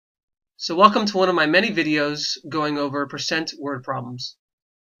So welcome to one of my many videos going over percent word problems.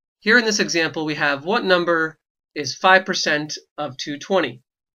 Here in this example we have what number is 5% of 220.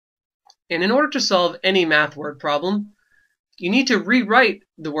 And in order to solve any math word problem, you need to rewrite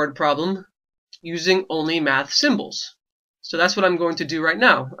the word problem using only math symbols. So that's what I'm going to do right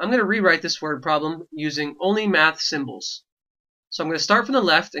now. I'm going to rewrite this word problem using only math symbols. So I'm going to start from the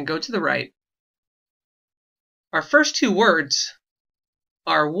left and go to the right. Our first two words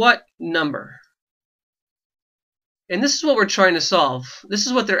are what number? And this is what we're trying to solve. This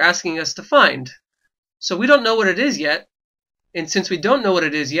is what they're asking us to find. So we don't know what it is yet, and since we don't know what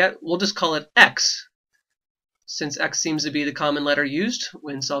it is yet, we'll just call it x, since x seems to be the common letter used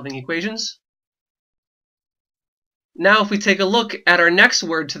when solving equations. Now if we take a look at our next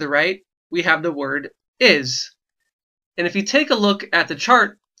word to the right, we have the word is. And if you take a look at the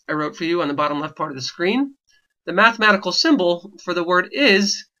chart I wrote for you on the bottom left part of the screen, the mathematical symbol for the word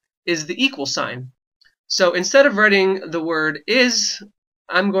is the equal sign. So instead of writing the word is,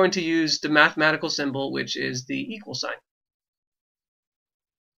 I'm going to use the mathematical symbol, which is the equal sign.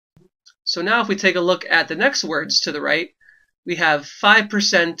 So now if we take a look at the next words to the right, we have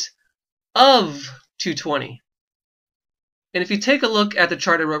 5% of 220. And if you take a look at the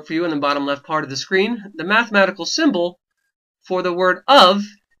chart I wrote for you on the bottom left part of the screen, the mathematical symbol for the word of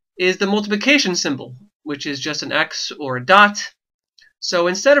is the multiplication symbol, which is just an X or a dot. So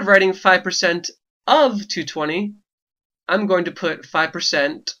instead of writing 5% of 220, I'm going to put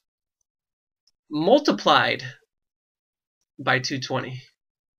 5% multiplied by 220.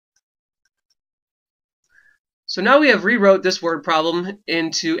 So now we have rewrote this word problem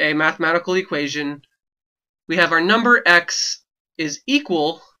into a mathematical equation. We have our number x is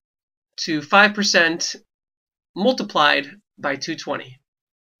equal to 5% multiplied by 220.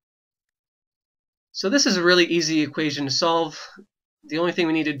 So this is a really easy equation to solve. The only thing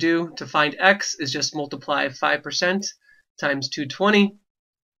we need to do to find x is just multiply 5% times 220.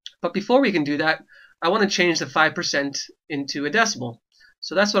 But before we can do that, I want to change the 5% into a decimal.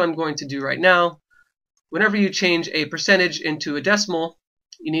 So that's what I'm going to do right now. Whenever you change a percentage into a decimal,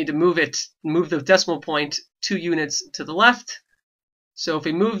 you need to move the decimal point 2 units to the left. So if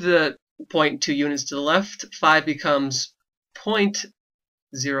we move the point 2 units to the left, 5 becomes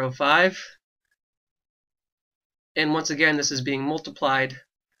 0.05. And once again, this is being multiplied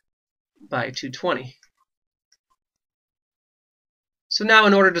by 220. So now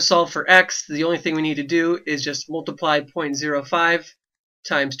in order to solve for x, the only thing we need to do is just multiply 0.05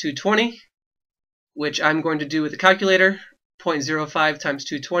 times 220, which I'm going to do with a calculator. 0.05 times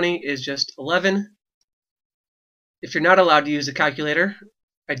 220 is just 11. If you're not allowed to use a calculator,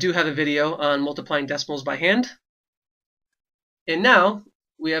 I do have a video on multiplying decimals by hand. And now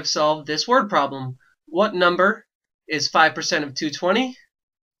we have solved this word problem. What number is 5% of 220?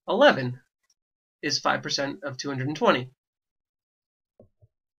 11 is 5% of 220.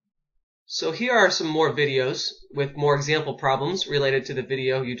 So here are some more videos with more example problems related to the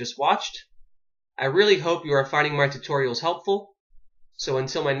video you just watched. I really hope you are finding my tutorials helpful. So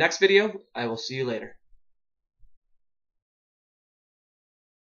until my next video, I will see you later.